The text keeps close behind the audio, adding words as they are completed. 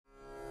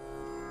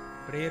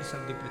Prayers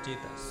of the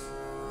Pracetas.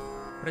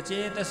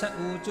 Pracetas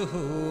ऊचुः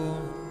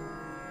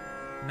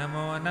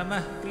नमो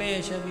नमः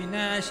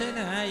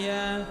क्लेशविनाशनाय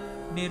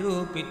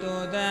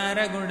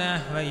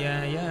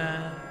निरूपितोदारगुणाह्वयाय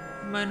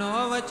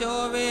मनोवचो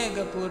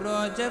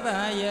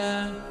वेगपुरोजवाय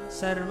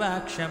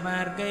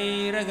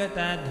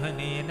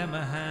सर्वाक्षमार्गैरगताध्वने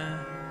नमः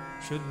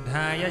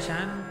शुद्धाय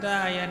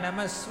शान्ताय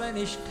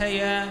नमस्वनिष्ठय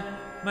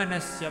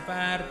मनस्य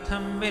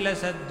पार्थं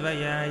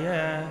विलसद्वयाय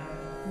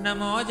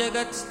नमो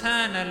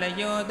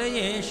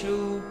जगत्स्थानलयोदयेषु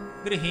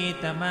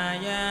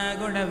गृहीतमाया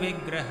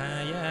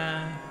गुणविग्रहाय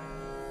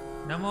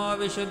नमो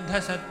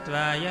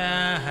विशुद्धसत्त्वाय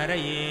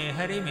हरये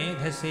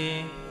हरिमेधसे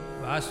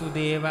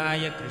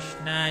वासुदेवाय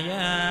कृष्णाय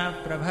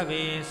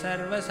प्रभवे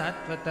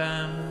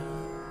सर्वसात्वताम्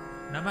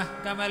नमः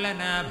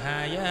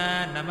कमलनाभाय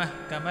नमः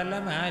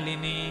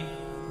कमलमालिने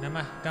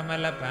नमः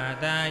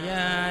कमलपादाय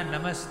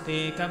नमस्ते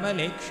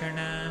कमलेक्षण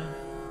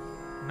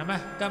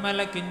नमः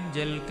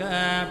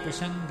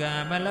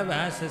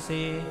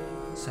कमलकिञ्जल्कापिशङ्गामलवाससे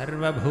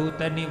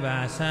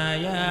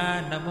सर्वभूतनिवासाय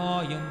नमो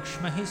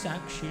युङ्क्ष्महि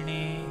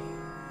साक्षिणे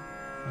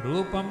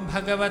रूपं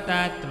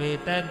भगवता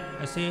त्वेतद्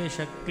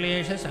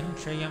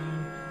अशेषक्लेशसंक्षयम्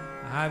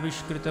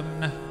आविष्कृतं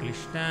नः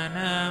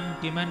क्लिष्टानां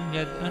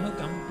किमन्यद्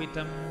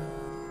अनुकम्पितम्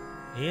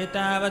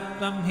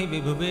एतावत्त्वं हि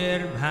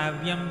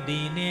विभुभिर्भाव्यं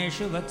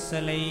दीनेषु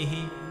वत्सलैः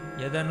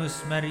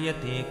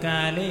यदनुस्मर्यते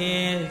काले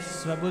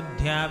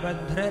स्वबुद्ध्या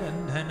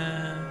बध्ररन्धन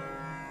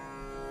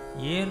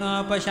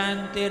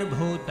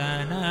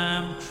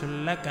येनोपशान्तिर्भूतानां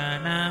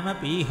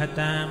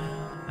क्षुल्लकानामपीहताम्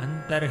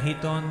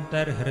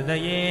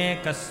अन्तर्हितोऽन्तर्हृदये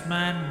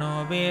कस्मान्नो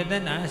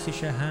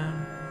वेदनाशिषः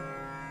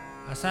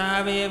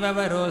असावेव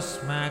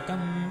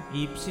वरोऽस्माकम्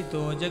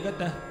ईप्सितो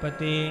जगतः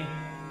पते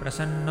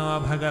प्रसन्नो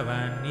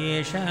भगवान्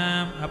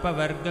येषाम्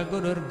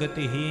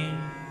अपवर्गगुरुर्गतिः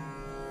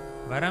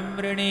वरं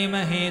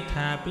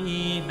वृणीमहेथापि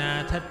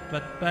नाथ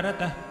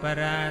त्वत्परतः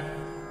परात्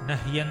न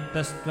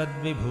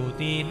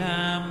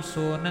ह्यन्तस्त्वद्विभूतीनां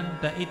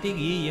सोऽनन्त इति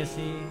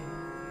गीयसे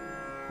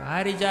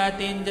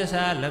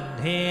पारिजातेञ्जसा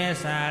लब्धे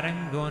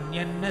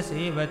सारङ्गोऽन्यन्न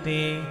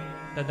सेवते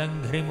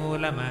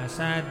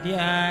तदङ्घ्रिमूलमासाद्य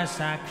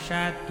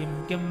साक्षात् किं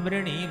किं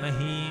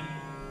वृणीमहि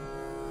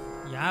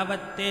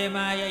यावत्ते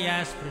मायया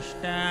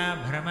स्पृष्टा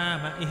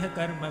भ्रमाम इह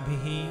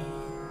कर्मभिः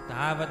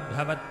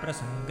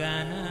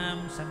तावद्भवत्प्रसङ्गानां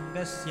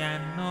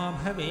सङ्गस्यान्नो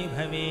भवे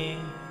भवे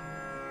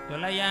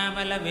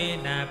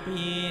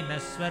तुलयामलवेनापि न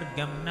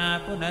स्वर्गं न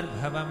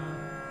पुनर्भवम्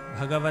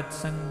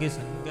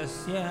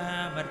भगवत्सङ्गिसङ्गस्य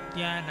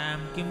मर्त्यानां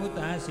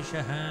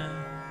किमुताशिषः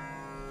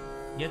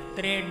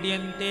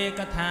यत्रेड्यन्ते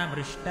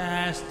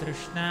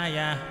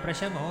कथामृष्टास्तृष्णायाः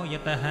प्रशमो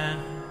यतः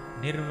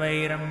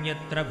निर्वैरं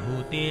यत्र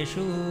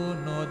भूतेषु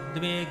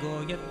नोद्वेगो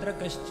यत्र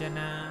कश्चन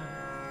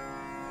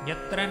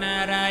यत्र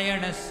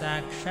नारायणः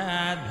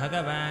साक्षात्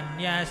भगवान्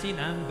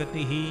यासिनां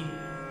गतिः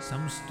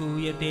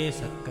संस्तूयते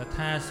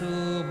सत्कथासु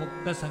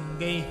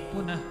मुक्तसङ्गैः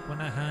पुनः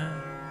पुनः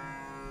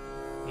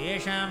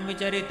येषां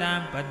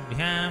विचरितां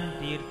पद्भ्यां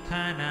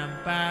तीर्थानां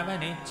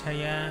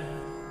पावनेच्छया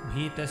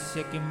भीतस्य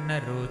किं न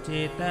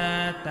रोचेत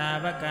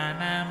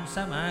तावकानां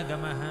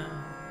समागमः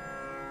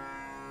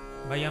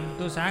वयं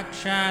तु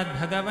साक्षात्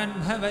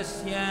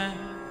भगवन्भवस्य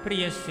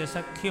प्रियस्य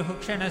सख्युः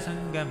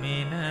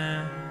क्षणसङ्गमेन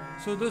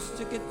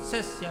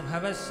सुदुश्चिकित्सस्य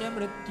भवस्य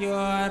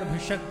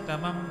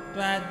मृत्योर्भिषक्तमं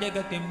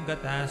त्वाद्यगतिं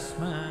गता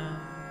स्म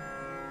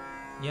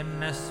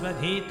यन्न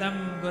स्वधीतं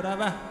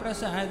गुरवः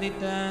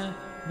प्रसादित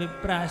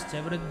विप्राश्च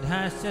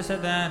वृद्धाश्च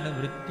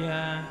सदानुवृत्य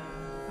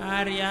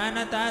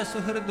आर्यानता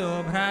सुहृदो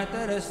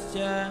भ्रातरश्च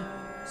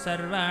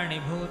सर्वाणि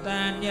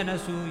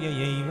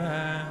भूतान्यनसूययैव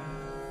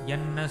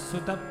यन्न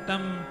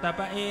सुतप्तं तप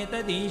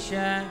एतदीश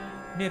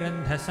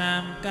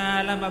निरन्धसां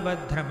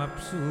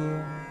कालमभद्रमप्सु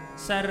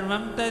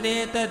सर्वं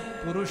तदेतत्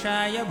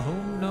पुरुषाय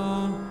भूम्नो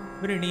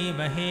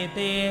वृणीमहे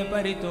ते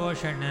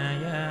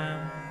परितोषणाय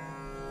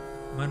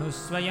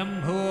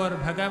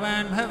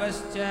मनुस्वयंभूर्भगवान्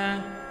भवश्च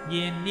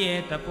येन्ये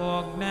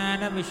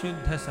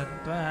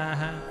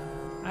तपोज्ञानविशुद्धसत्त्वाः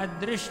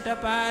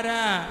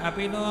अदृष्टपारा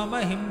अपि नो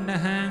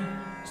महिम्नः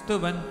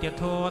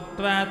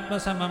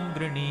स्तुवन्त्यथोत्वात्मसमं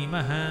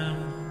गृणीमः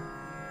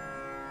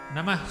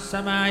नमः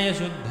समाय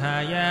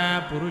शुद्धाय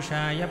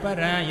पुरुषाय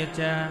पराय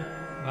च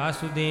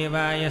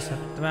वासुदेवाय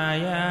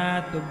सत्त्वाय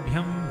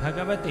तुभ्यं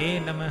भगवते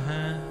नमः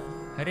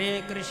हरे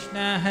कृष्ण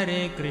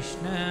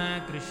कृष्ण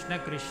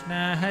कृष्ण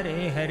हरे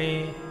हरे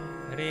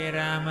हरे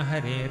राम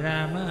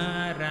राम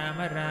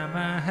राम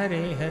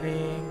हरे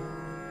हरे।